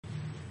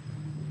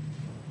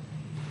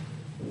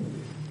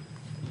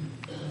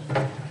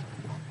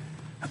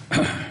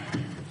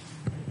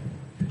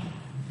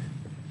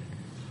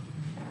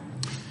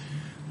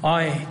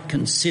I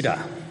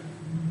consider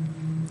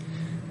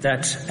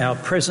that our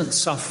present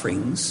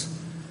sufferings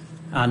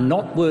are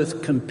not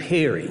worth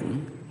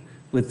comparing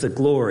with the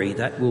glory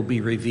that will be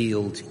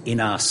revealed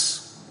in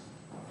us.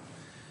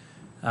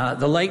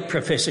 The late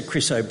Professor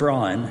Chris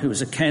O'Brien, who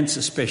was a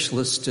cancer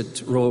specialist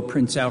at Royal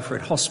Prince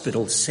Alfred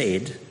Hospital,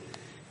 said,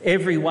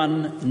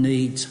 "Everyone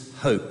needs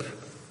hope.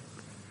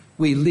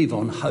 We live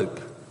on hope."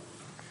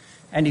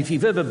 And if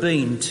you've ever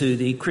been to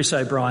the Chris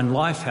O'Brien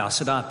Lifehouse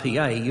at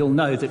RPA, you'll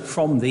know that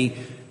from the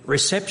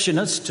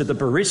receptionist to the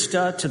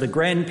barista to the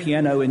grand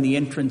piano in the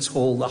entrance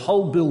hall, the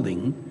whole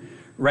building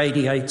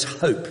radiates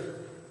hope.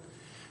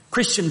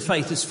 Christian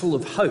faith is full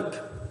of hope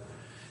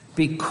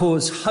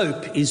because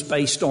hope is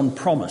based on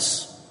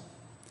promise.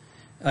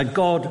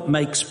 God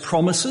makes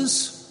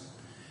promises,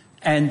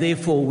 and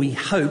therefore we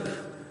hope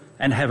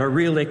and have a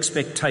real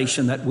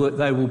expectation that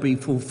they will be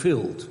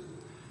fulfilled.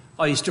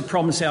 I used to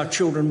promise our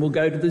children we'll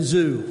go to the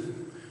zoo,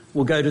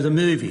 we'll go to the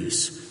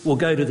movies, we'll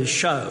go to the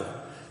show.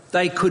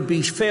 They could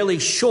be fairly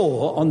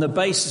sure on the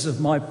basis of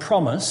my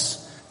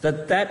promise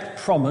that that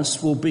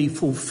promise will be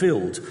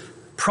fulfilled.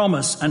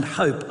 Promise and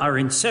hope are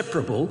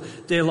inseparable.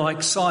 They're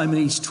like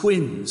Siamese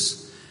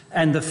twins.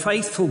 And the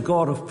faithful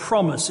God of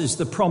promise is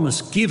the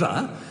promise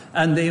giver,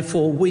 and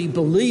therefore we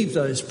believe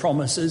those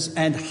promises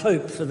and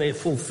hope for their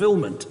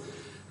fulfilment.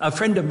 A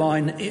friend of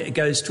mine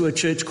goes to a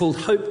church called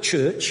Hope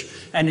Church,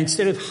 and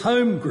instead of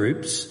home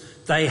groups,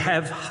 they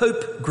have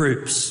hope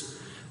groups.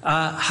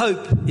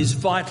 Hope is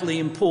vitally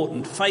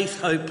important. Faith,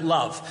 hope,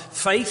 love.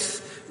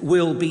 Faith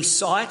will be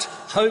sight,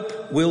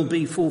 hope will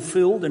be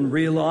fulfilled and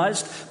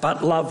realised,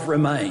 but love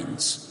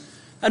remains.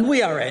 And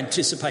we are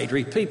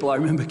anticipatory people. I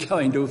remember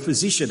going to a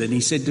physician and he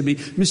said to me,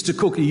 "Mr.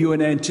 Cook, are you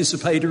an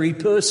anticipatory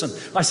person?"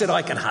 I said,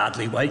 "I can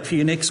hardly wait for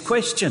your next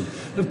question."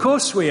 Of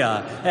course we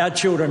are. Our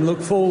children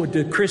look forward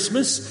to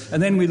Christmas,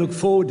 and then we look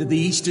forward to the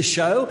Easter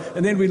show,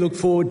 and then we look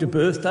forward to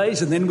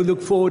birthdays, and then we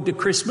look forward to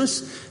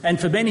Christmas. And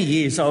for many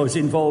years I was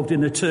involved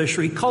in a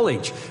tertiary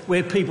college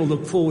where people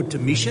look forward to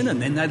mission,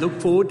 and then they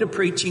look forward to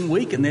preaching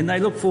week, and then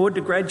they look forward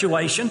to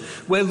graduation.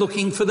 We're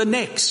looking for the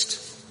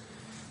next.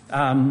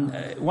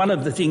 One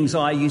of the things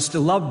I used to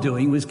love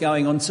doing was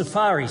going on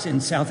safaris in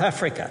South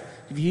Africa.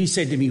 If you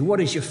said to me, "What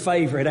is your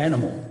favourite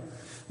animal?"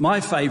 My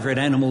favourite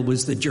animal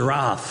was the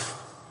giraffe.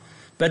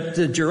 But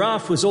the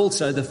giraffe was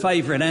also the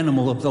favourite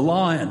animal of the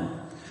lion.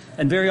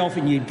 And very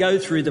often you'd go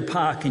through the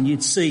park and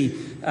you'd see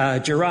a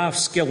giraffe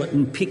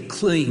skeleton picked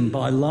clean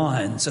by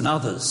lions and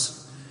others.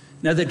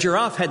 Now, the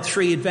giraffe had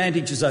three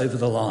advantages over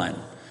the lion.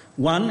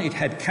 One, it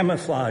had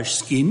camouflage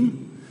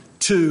skin.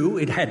 Two,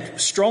 it had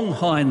strong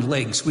hind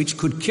legs which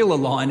could kill a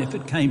lion if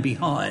it came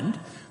behind.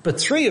 But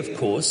three, of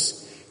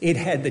course, it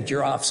had the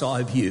giraffe's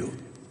eye view.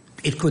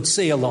 It could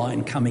see a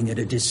lion coming at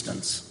a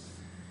distance.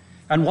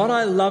 And what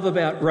I love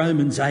about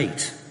Romans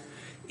 8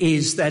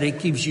 is that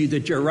it gives you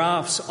the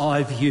giraffe's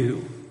eye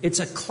view.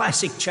 It's a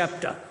classic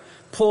chapter.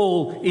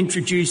 Paul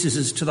introduces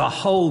us to the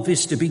whole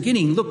vista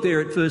beginning. Look there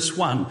at verse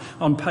 1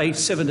 on page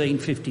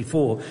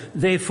 1754.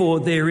 "Therefore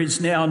there is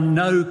now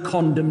no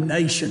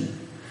condemnation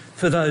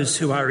for those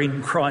who are in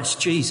Christ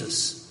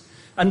Jesus."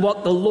 And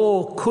what the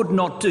law could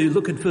not do,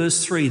 look at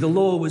verse 3, the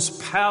law was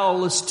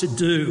powerless to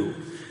do,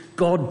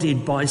 God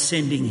did by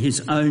sending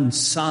his own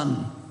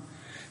Son.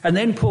 And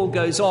then Paul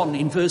goes on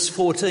in verse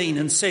 14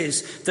 and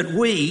says that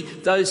we,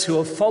 those who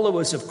are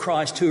followers of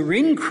Christ, who are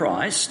in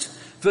Christ,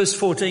 verse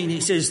 14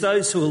 he says,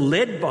 those who are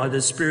led by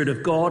the Spirit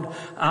of God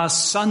are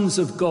sons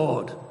of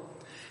God.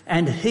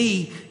 And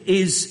he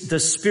is the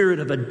Spirit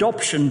of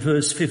adoption,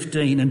 verse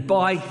 15, and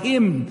by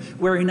him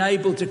we're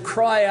enabled to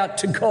cry out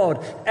to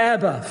God,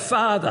 "Abba,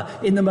 Father,"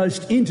 in the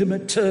most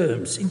intimate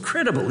terms.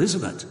 Incredible,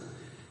 isn't it?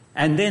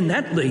 And then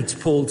that leads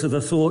Paul to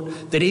the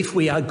thought that if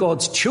we are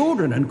God's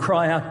children and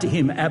cry out to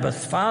him, "Abba,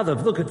 Father,"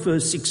 look at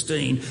verse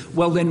 16,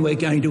 well then we're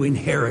going to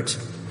inherit.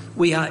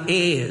 We are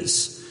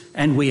heirs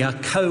and we are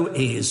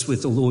co-heirs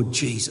with the Lord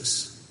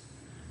Jesus.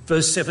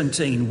 Verse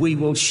 17, we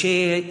will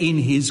share in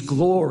his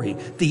glory,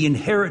 the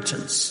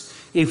inheritance,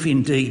 if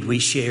indeed we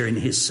share in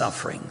his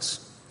sufferings.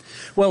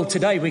 Well,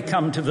 today we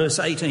come to verse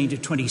 18 to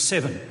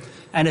 27,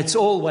 and it's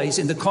always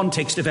in the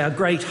context of our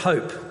great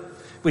hope,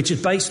 which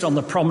is based on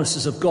the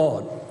promises of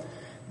God.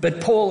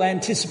 But Paul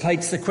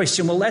anticipates the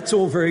question, well, that's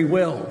all very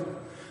well.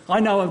 I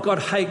know I've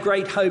got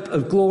great hope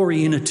of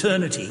glory in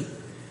eternity,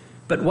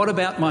 but what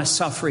about my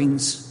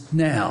sufferings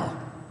now?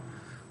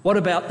 What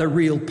about the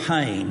real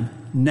pain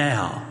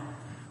now?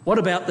 What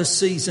about the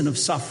season of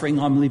suffering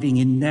I'm living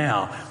in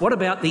now? What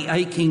about the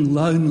aching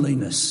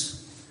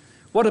loneliness?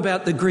 What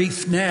about the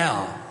grief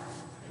now?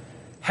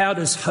 How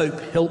does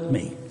hope help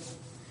me?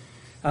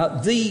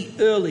 The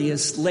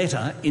earliest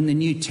letter in the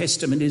New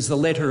Testament is the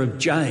letter of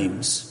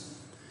James.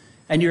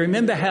 And you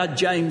remember how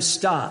James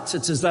starts.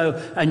 It's as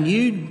though a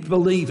new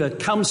believer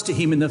comes to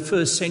him in the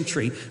first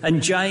century,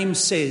 and James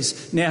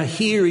says, "Now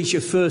here is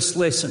your first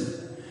lesson.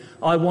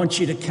 I want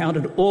you to count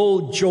it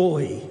all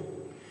joy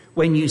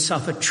when you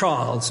suffer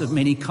trials of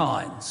many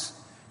kinds."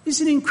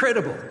 Isn't it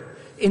incredible?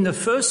 In the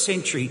first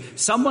century,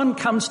 someone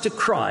comes to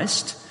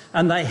Christ,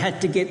 and they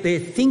had to get their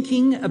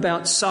thinking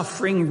about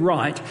suffering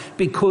right,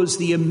 because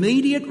the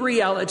immediate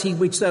reality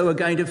which they were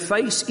going to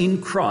face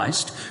in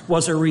Christ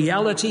was a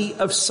reality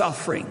of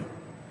suffering.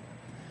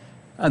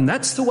 And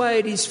that's the way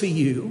it is for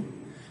you,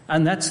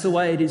 and that's the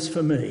way it is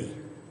for me.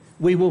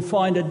 We will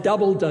find a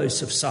double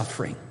dose of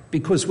suffering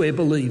because we're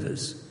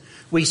believers.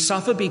 We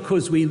suffer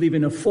because we live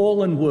in a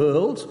fallen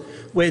world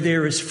where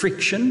there is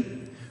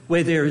friction,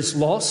 where there is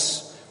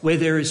loss, where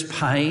there is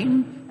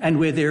pain, and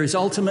where there is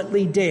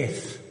ultimately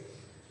death.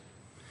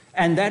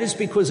 And that is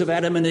because of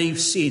Adam and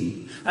Eve's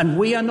sin. And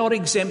we are not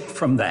exempt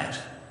from that.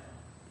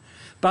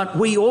 But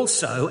we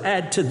also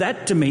add to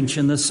that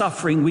dimension the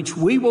suffering which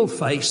we will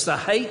face, the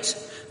hate,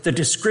 the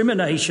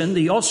discrimination,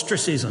 the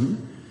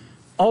ostracism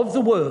of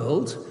the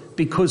world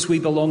because we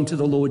belong to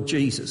the Lord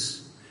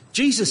Jesus.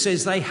 Jesus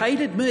says, they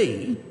hated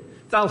me,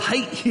 they'll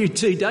hate you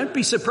too. Don't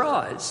be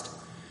surprised.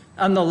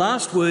 And the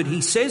last word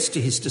he says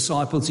to his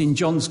disciples in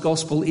John's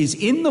Gospel is,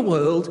 in the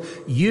world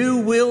you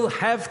will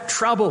have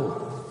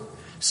trouble.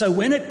 So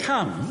when it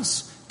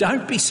comes,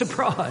 don't be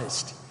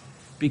surprised,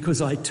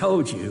 because I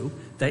told you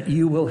that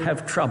you will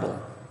have trouble.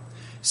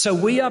 So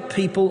we are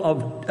people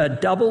of a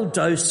double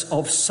dose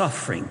of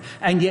suffering,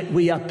 and yet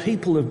we are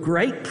people of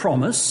great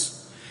promise,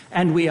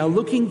 and we are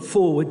looking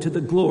forward to the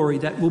glory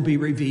that will be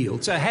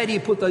revealed. So how do you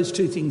put those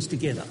two things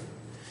together?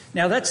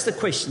 Now, that's the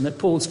question that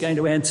Paul's going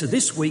to answer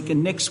this week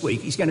and next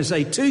week. He's going to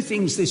say two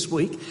things this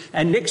week,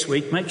 and next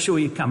week, make sure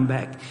you come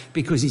back,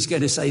 because he's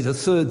going to say the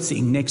third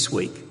thing next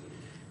week.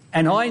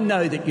 And I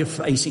know that you're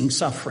facing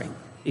suffering.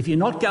 If you're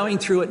not going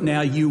through it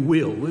now, you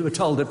will. We were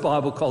told at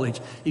Bible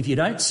College, if you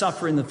don't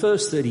suffer in the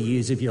first 30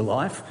 years of your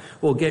life,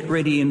 well, get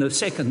ready in the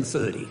second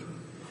 30.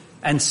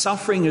 And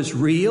suffering is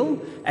real,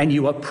 and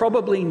you are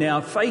probably now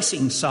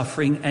facing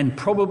suffering, and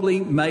probably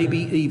maybe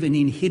even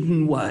in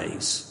hidden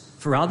ways.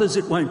 For others,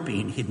 it won't be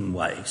in hidden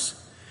ways.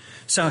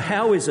 So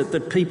how is it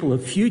that people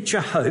of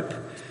future hope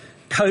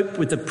cope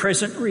with the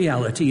present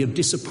reality of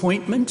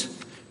disappointment,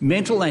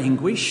 mental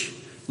anguish,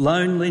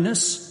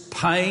 loneliness,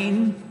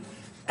 pain,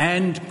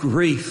 and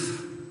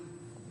grief?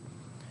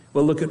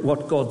 Well, look at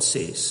what God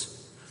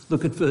says.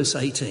 Look at verse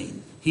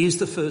 18. Here's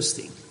the first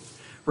thing.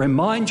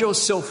 Remind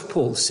yourself,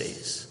 Paul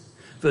says,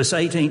 verse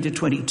 18 to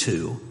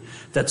 22,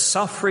 that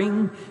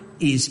suffering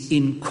is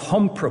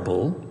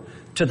incomparable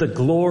to the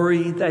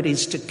glory that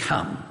is to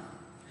come.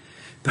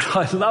 But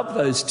I love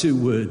those two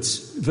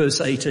words, verse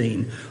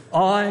 18.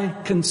 I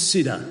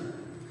consider.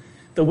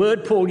 The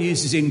word Paul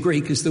uses in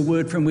Greek is the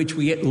word from which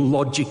we get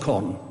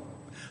logikon.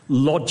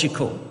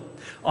 Logical.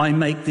 I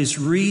make this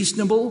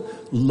reasonable,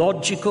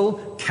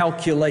 logical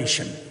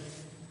calculation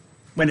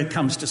when it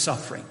comes to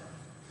suffering.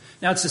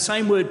 Now, it's the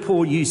same word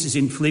Paul uses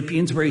in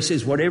Philippians, where he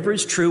says, whatever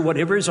is true,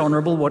 whatever is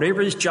honourable,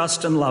 whatever is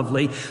just and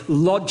lovely,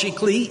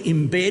 logically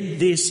embed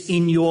this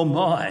in your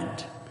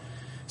mind.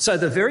 So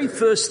the very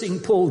first thing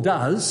Paul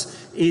does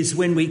is,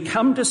 when we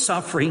come to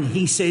suffering,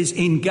 he says,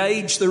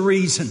 engage the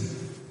reason,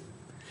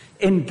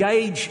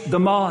 engage the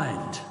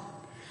mind.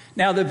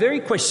 Now, the very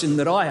question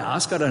that I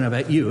ask, I don't know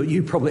about you,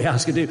 you probably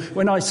ask it too,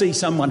 when I see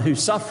someone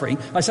who's suffering,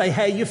 I say,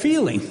 how are you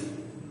feeling?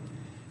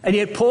 And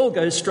yet Paul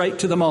goes straight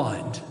to the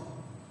mind.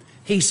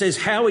 He says,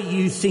 how are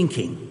you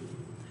thinking?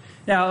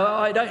 Now,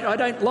 I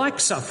don't like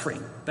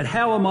suffering, but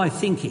how am I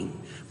thinking?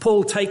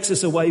 Paul takes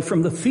us away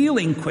from the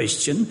feeling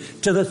question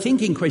to the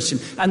thinking question,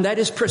 and that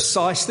is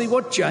precisely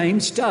what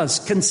James does.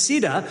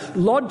 Consider,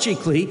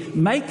 logically,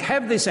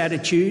 have this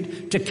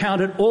attitude to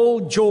count it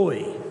all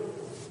joy.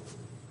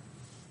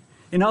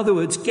 In other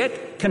words,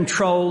 get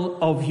control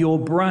of your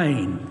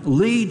brain,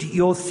 lead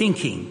your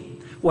thinking.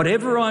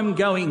 Whatever I'm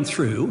going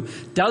through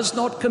does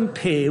not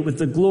compare with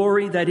the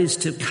glory that is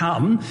to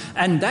come,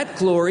 and that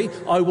glory,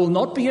 I will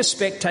not be a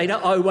spectator,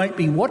 I won't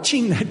be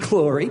watching that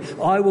glory,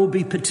 I will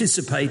be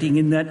participating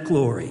in that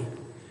glory.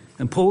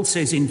 And Paul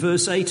says in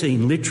verse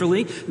 18,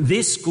 literally,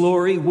 this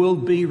glory will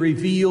be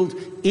revealed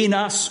in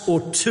us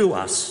or to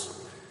us.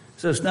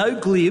 So there's no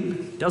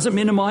glib, doesn't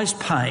minimise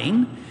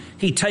pain.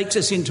 He takes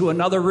us into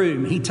another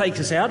room. He takes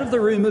us out of the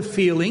room of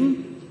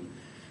feeling,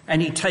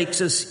 and he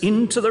takes us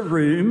into the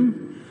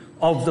room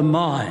of the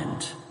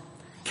mind,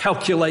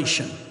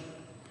 calculation.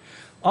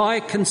 I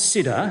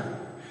consider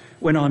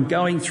when I'm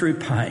going through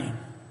pain.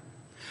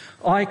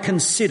 I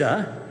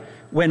consider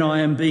when I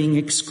am being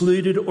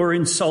excluded or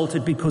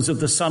insulted because of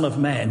the Son of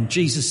Man.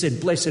 Jesus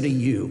said, blessed are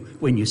you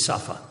when you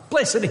suffer.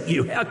 Blessed are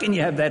you. How can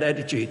you have that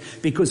attitude?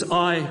 Because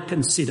I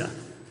consider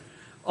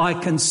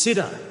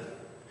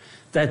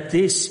that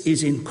this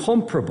is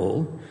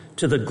incomparable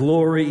to the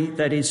glory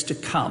that is to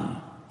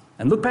come.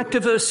 And look back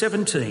to verse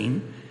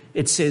 17.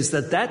 It says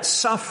that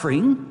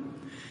suffering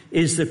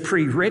is the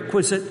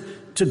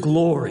prerequisite to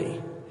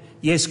glory.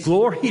 Yes,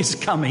 glory is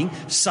coming,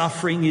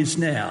 suffering is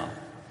now.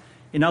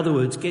 In other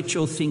words, get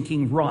your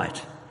thinking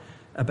right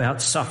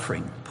about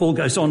suffering. Paul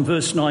goes on,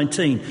 verse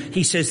 19.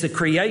 He says the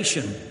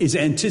creation is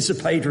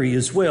anticipatory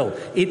as well.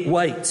 It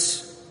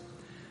waits.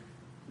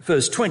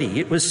 Verse 20,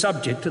 it was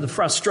subject to the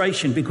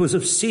frustration because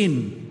of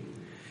sin.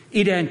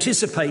 It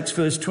anticipates,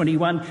 verse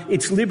 21,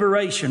 its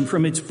liberation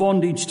from its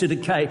bondage to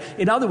decay.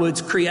 In other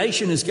words,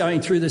 creation is going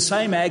through the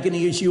same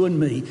agony as you and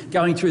me,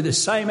 going through the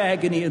same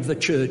agony of the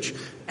church,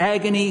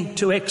 agony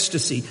to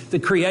ecstasy. The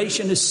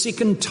creation is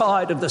sick and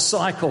tired of the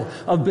cycle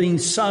of being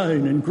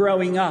sown and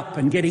growing up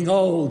and getting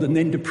old and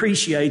then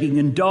depreciating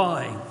and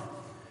dying.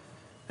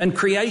 And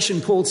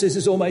creation, Paul says,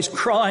 is almost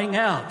crying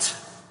out.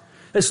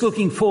 It's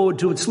looking forward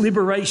to its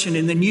liberation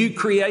in the new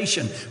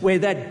creation where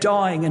that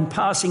dying and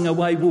passing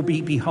away will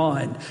be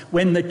behind,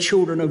 when the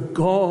children of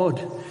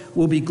God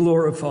will be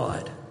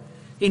glorified.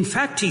 In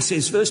fact, he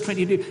says, verse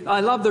 22,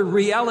 I love the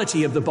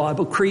reality of the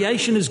Bible.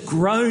 Creation is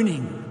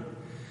groaning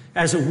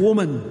as a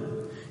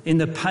woman in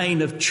the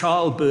pain of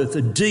childbirth,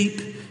 a deep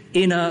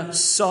inner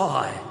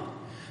sigh.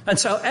 And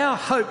so our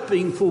hope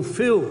being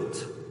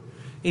fulfilled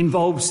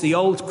involves the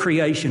old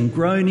creation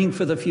groaning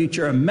for the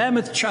future, a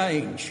mammoth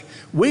change.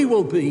 We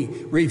will be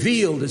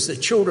revealed as the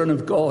children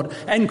of God,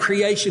 and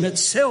creation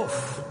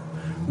itself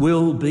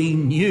will be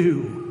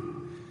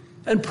new.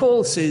 And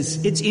Paul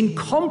says it's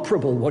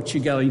incomparable what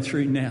you're going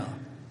through now.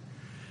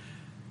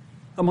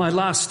 And my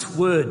last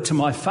word to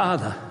my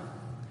father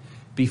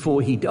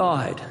before he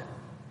died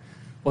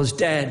was,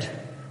 Dad,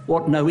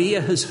 what no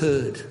ear has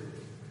heard,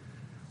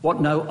 what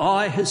no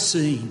eye has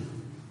seen,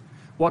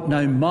 what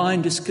no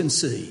mind has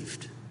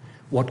conceived,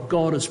 what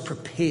God has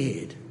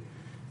prepared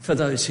for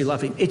those who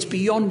love him. It's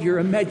beyond your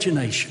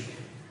imagination.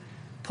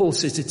 Paul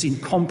says it's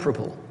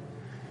incomparable.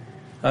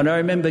 And I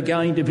remember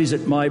going to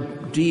visit my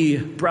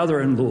dear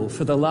brother-in-law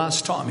for the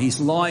last time. He's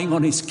lying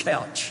on his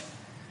couch.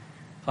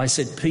 I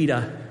said,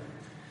 Peter,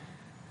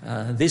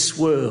 this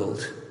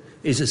world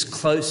is as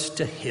close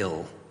to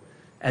hell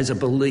as a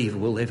believer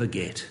will ever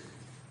get.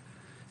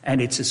 And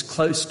it's as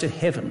close to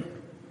heaven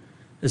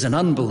as an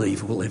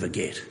unbeliever will ever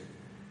get.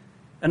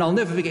 And I'll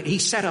never forget, he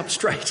sat up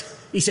straight.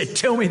 He said,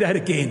 tell me that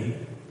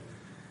again.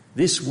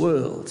 This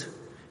world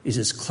is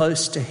as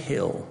close to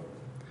hell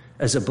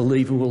as a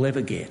believer will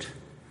ever get,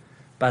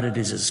 but it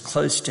is as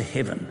close to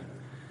heaven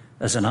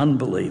as an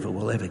unbeliever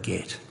will ever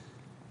get.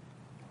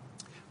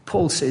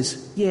 Paul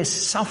says, yes,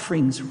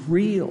 suffering's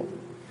real.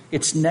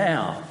 It's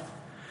now,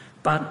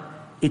 but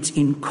it's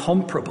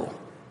incomparable.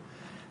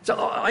 So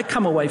I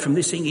come away from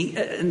this thing,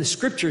 and the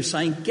scripture is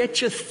saying, get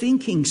your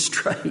thinking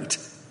straight.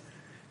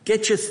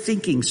 Get your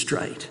thinking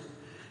straight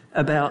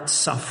about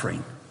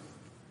suffering.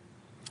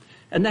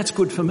 And that's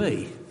good for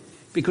me,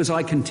 because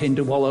I can tend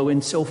to wallow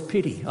in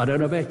self-pity. I don't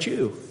know about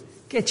you.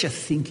 Get your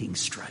thinking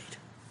straight.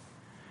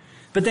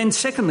 But then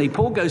secondly,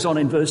 Paul goes on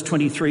in verse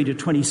 23 to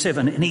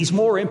 27, and he's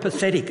more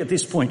empathetic at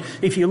this point.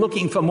 If you're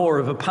looking for more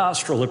of a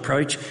pastoral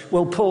approach,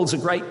 well, Paul's a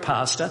great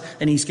pastor,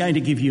 and he's going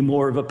to give you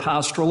more of a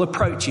pastoral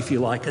approach, if you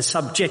like, a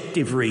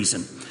subjective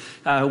reason.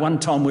 One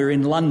time we were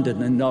in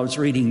London, and I was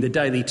reading the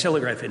Daily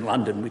Telegraph in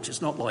London, which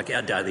is not like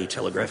our Daily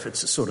Telegraph.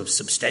 It's a sort of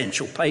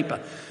substantial paper.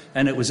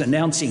 And it was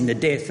announcing the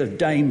death of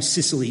Dame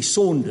Cicely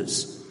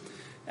Saunders.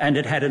 And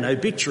it had an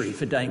obituary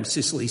for Dame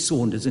Cicely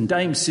Saunders. And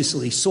Dame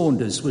Cicely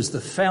Saunders was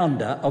the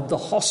founder of the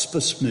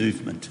hospice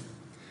movement.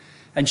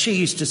 And she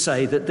used to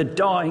say that the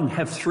dying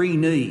have three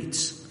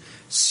needs: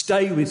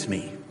 stay with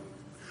me,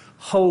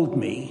 hold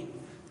me,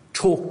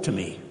 talk to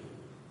me.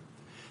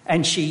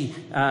 And she,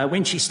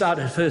 when she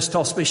started her first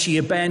hospice, she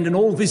abandoned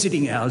all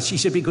visiting hours. She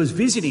said, because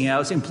visiting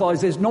hours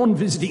implies there's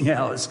non-visiting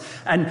hours,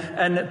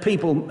 and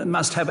people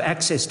must have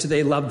access to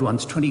their loved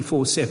ones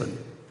 24/7.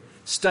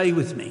 Stay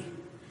with me,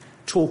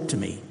 talk to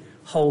me,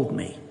 hold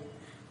me.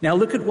 Now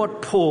look at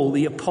what Paul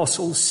the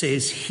Apostle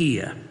says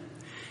here.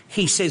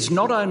 He says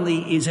not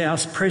only is our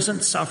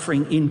present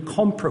suffering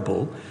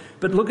incomparable,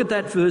 but look at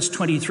that verse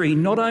 23,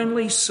 not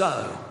only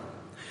so,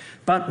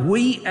 but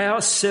we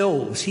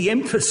ourselves, he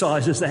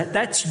emphasises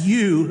that's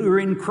you who are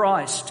in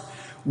Christ.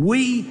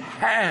 We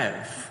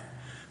have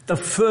the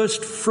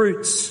first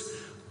fruits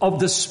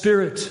of the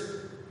Spirit.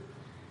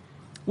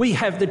 We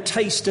have the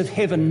taste of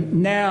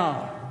heaven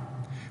now.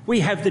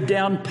 We have the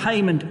down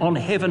payment on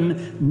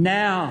heaven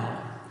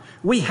now.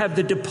 We have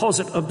the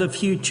deposit of the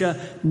future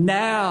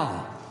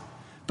now.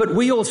 But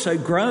we also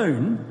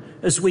groan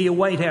as we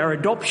await our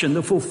adoption,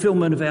 the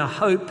fulfilment of our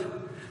hope,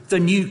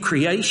 the new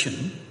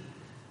creation.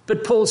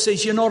 But Paul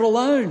says you're not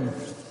alone.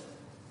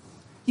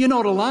 You're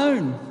not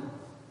alone.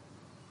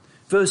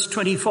 Verse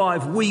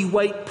 25, we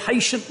wait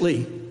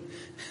patiently,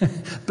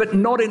 but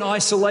not in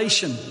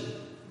isolation.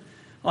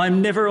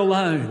 I'm never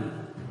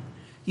alone.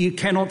 You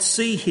cannot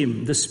see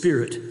him, the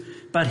Spirit,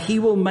 but he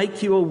will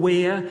make you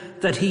aware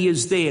that he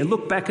is there.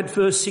 Look back at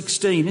verse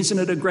 16. Isn't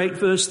it a great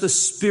verse? The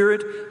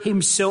Spirit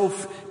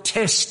himself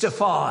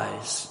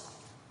testifies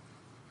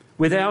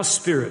with our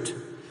spirit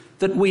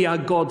that we are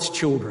God's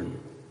children.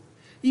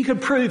 You can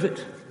prove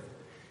it.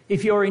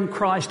 If you're in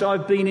Christ,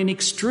 I've been in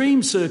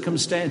extreme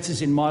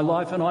circumstances in my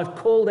life and I've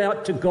called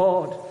out to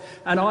God,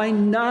 and I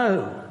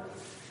know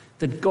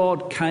that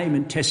God came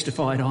and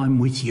testified, I'm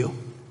with you.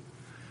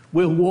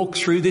 We'll walk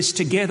through this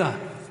together.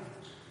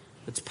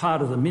 It's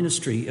part of the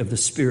ministry of the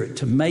Spirit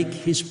to make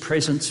his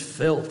presence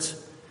felt.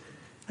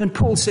 And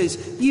Paul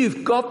says,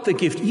 you've got the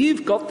gift.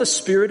 You've got the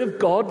Spirit of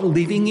God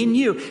living in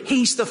you.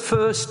 He's the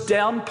first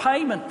down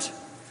payment.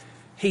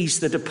 He's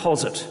the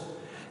deposit.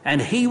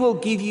 And he will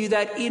give you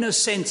that inner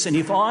sense. And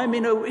if I'm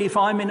in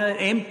an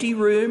empty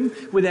room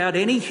without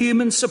any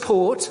human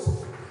support,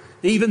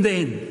 even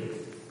then,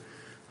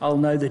 I'll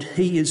know that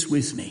he is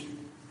with me.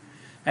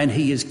 And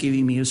he is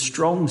giving me a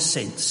strong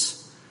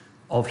sense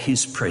of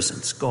his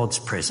presence, God's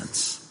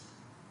presence.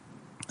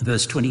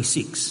 Verse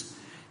 26,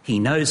 he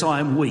knows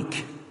I am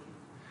weak.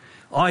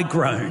 I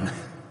groan.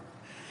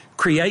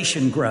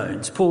 Creation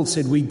groans. Paul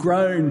said we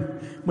groan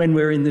when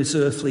we're in this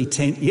earthly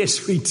tent.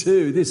 Yes, we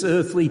do, this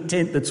earthly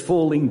tent that's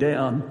falling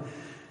down.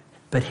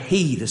 But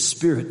he, the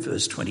Spirit,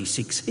 verse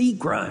 26, he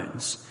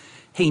groans.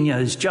 He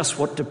knows just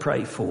what to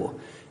pray for.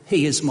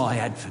 He is my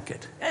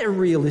advocate. How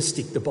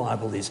realistic the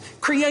Bible is.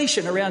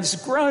 Creation around us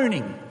is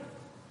groaning.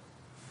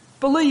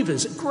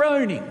 Believers are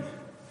groaning.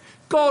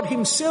 God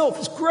himself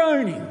is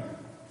groaning.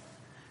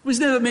 It was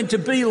never meant to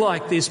be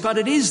like this, but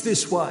it is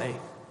this way.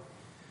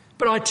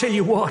 But I tell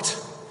you what,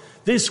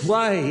 this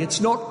way, it's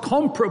not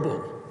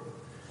comparable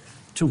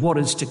to what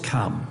is to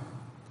come.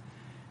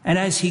 And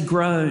as he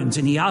groans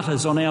and he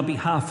utters on our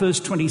behalf,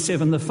 verse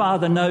 27, the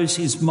Father knows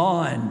his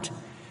mind.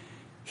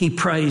 He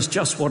prays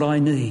just what I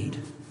need.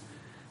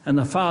 And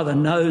the Father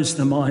knows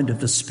the mind of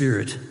the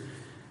Spirit.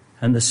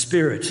 And the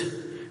Spirit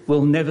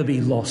will never be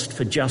lost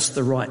for just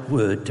the right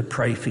word to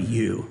pray for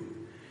you.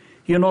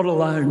 You're not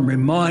alone,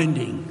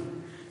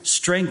 reminding,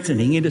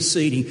 strengthening,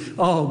 interceding.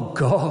 Oh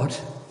God,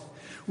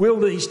 will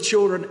these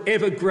children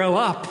ever grow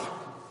up?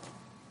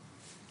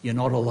 You're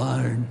not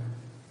alone.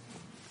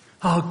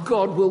 Oh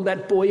God, will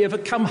that boy ever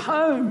come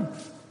home?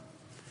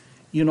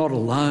 You're not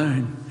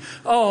alone.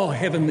 Oh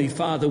Heavenly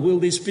Father, will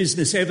this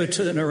business ever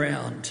turn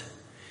around?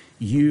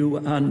 You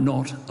are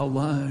not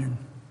alone.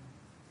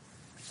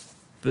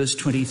 Verse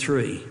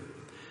 23,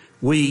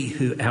 we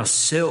who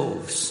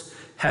ourselves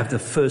have the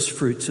first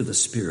fruits of the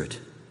Spirit.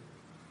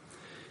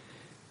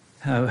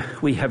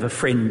 We have a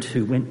friend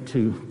who went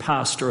to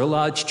pastor a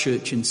large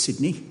church in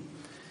Sydney,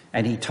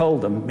 and he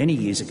told them many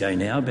years ago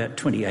now, about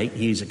 28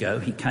 years ago,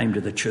 he came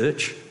to the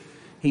church.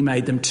 He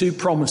made them two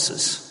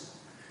promises.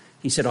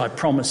 He said, I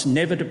promise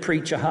never to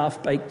preach a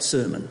half-baked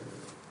sermon,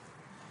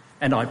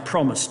 and I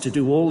promise to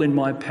do all in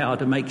my power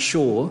to make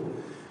sure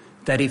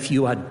that if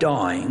you are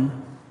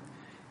dying,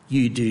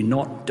 you do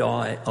not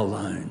die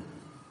alone.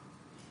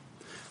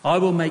 I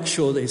will make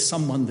sure there's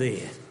someone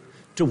there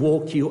to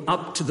walk you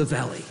up to the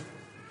valley.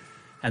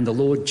 And the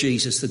Lord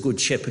Jesus, the Good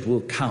Shepherd,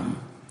 will come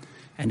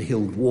and he'll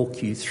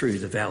walk you through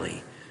the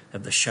valley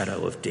of the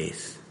shadow of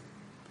death.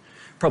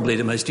 Probably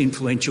the most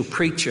influential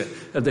preacher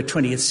of the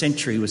 20th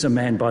century was a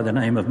man by the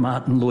name of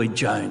Martin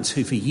Lloyd-Jones,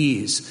 who for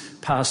years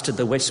pastored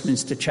the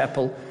Westminster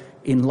Chapel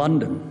in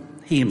London.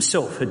 He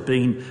himself had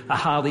been a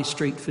Harley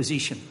Street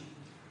physician.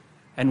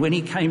 And when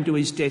he came to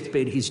his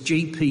deathbed, his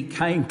GP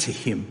came to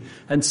him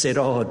and said,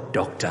 oh,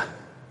 doctor,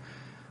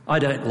 I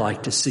don't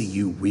like to see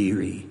you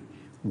weary,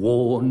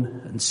 worn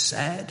and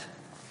sad.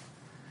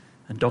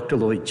 And Dr.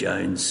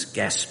 Lloyd-Jones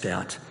gasped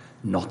out,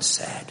 not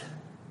sad,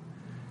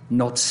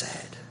 not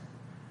sad.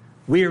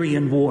 Weary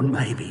and worn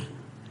maybe,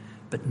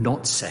 but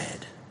not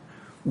sad.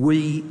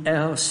 We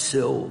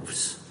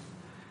ourselves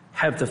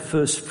have the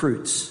first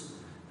fruits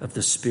of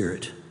the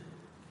Spirit.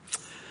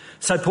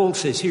 So Paul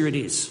says, here it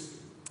is.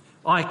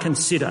 I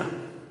consider,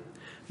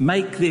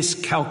 make this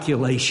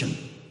calculation.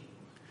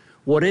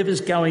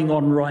 Whatever's going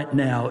on right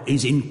now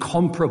is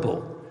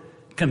incomparable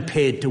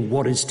compared to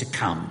what is to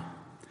come.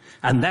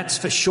 And that's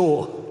for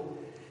sure,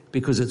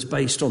 because it's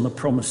based on the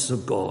promises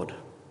of God.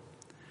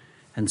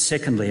 And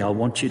secondly, I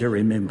want you to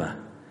remember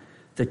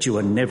that you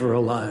are never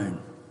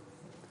alone.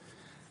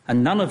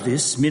 And none of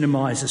this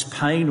minimises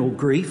pain or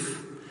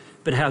grief,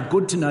 but how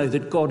good to know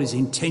that God is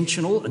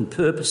intentional and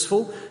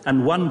purposeful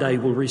and one day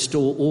will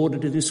restore order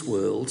to this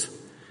world,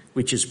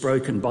 which is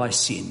broken by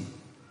sin.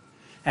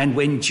 And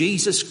when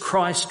Jesus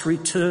Christ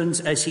returns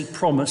as he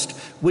promised,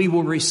 we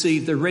will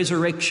receive the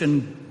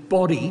resurrection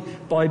body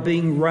by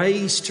being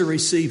raised to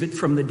receive it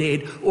from the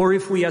dead. Or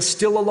if we are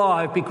still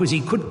alive, because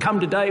he could come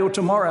today or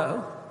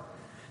tomorrow,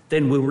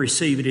 then we'll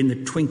receive it in the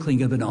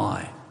twinkling of an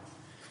eye.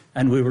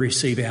 And we'll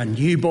receive our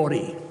new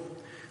body,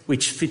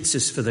 which fits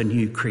us for the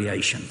new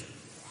creation.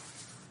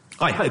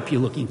 I hope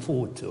you're looking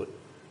forward to it.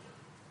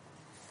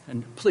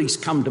 And please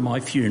come to my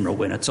funeral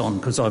when it's on,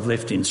 because I've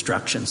left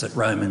instructions that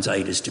Romans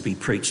 8 is to be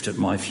preached at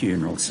my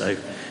funeral. So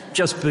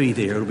just be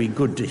there. It'll be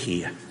good to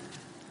hear.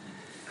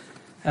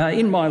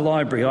 In my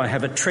library, I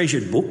have a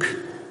treasured book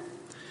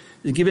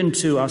given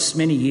to us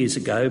many years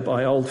ago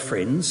by old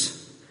friends.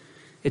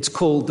 It's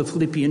called The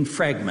Philippian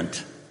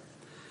Fragment.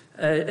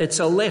 It's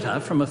a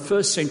letter from a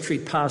first century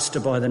pastor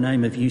by the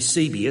name of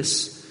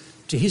Eusebius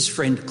to his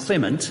friend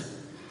Clement.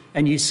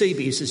 And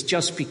Eusebius has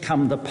just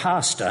become the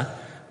pastor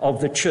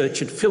of the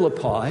church at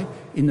Philippi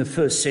in the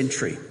first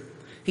century.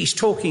 He's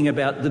talking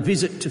about the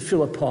visit to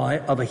Philippi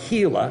of a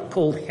healer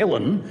called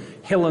Helen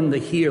the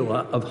healer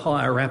of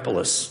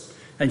Hierapolis,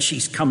 and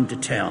she's come to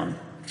town.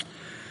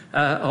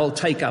 I'll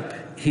take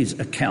up his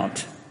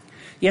account.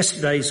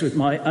 Yesterday, with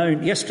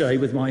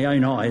my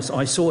own eyes,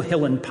 I saw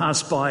Helen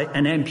pass by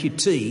an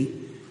amputee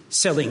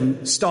selling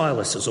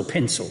styluses or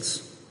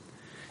pencils.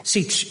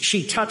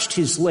 She touched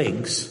his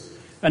legs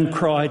and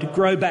cried,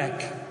 "Grow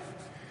back,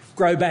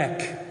 grow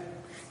back.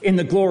 In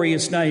the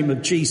glorious name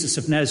of Jesus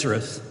of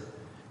Nazareth,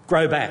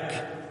 grow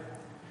back."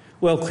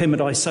 Well,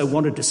 Clement, I so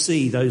wanted to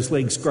see those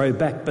legs grow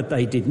back, but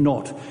they did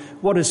not.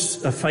 What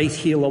is a faith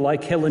healer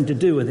like Helen to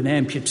do with an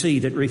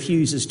amputee that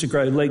refuses to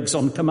grow legs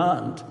on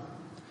command?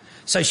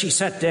 So she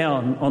sat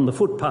down on the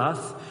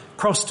footpath,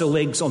 crossed her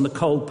legs on the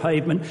cold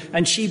pavement,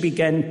 and she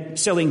began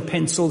selling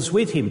pencils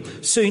with him.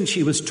 Soon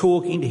she was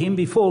talking to him.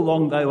 Before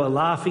long they were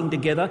laughing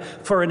together.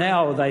 For an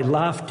hour they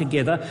laughed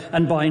together,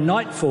 and by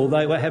nightfall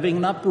they were having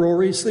an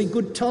uproariously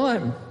good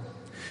time.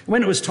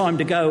 When it was time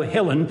to go,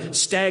 Helen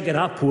staggered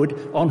upward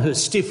on her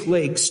stiff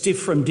legs, stiff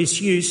from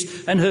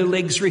disuse, and her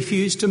legs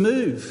refused to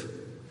move.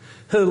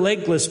 Her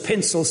legless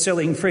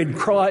pencil-selling friend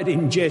cried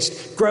in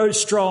jest, "Grow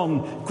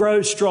strong,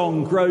 grow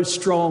strong, grow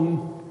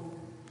strong."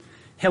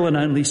 Helen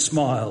only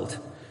smiled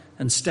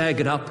and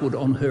staggered upward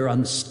on her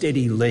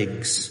unsteady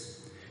legs.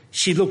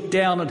 She looked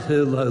down at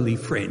her lowly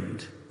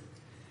friend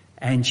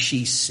and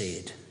she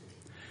said,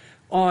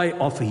 "I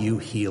offer you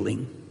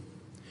healing.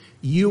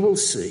 You will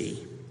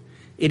see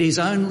it is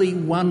only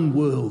one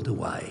world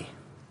away.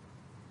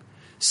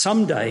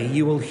 Someday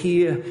you will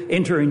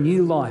enter a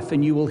new life,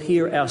 and you will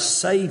hear our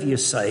Saviour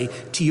say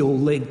to your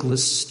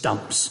legless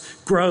stumps,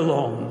 'Grow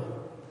long,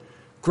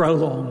 grow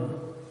long.'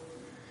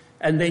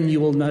 And then you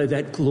will know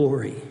that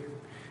glory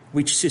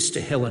which Sister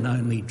Helen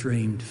only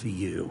dreamed for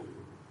you.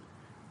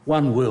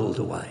 One world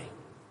away."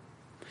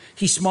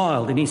 He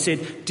smiled and he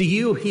said, "Do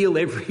you heal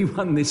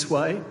everyone this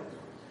way?"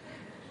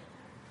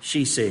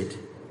 She said,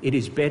 "It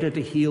is better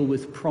to heal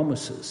with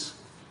promises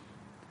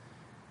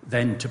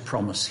than to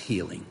promise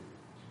healing.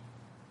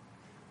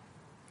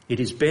 It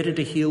is better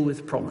to heal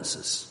with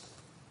promises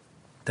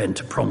than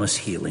to promise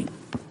healing.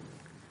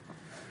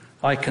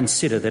 I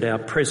consider that our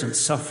present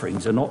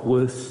sufferings are not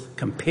worth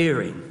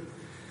comparing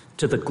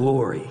to the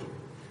glory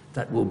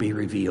that will be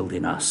revealed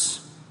in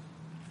us."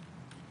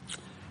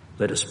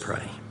 Let us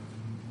pray.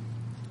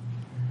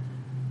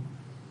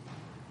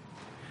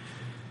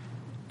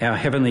 Our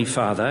Heavenly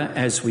Father,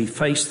 as we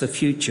face the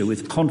future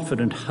with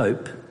confident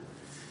hope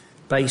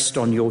based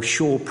on your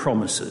sure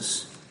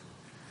promises,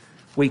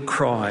 we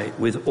cry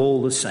with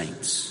all the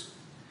saints,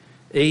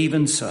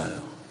 "Even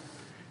so,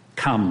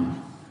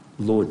 come,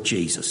 Lord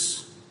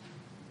Jesus.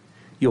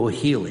 Your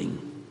healing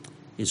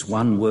is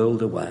one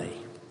world away."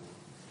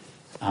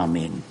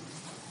 Amen.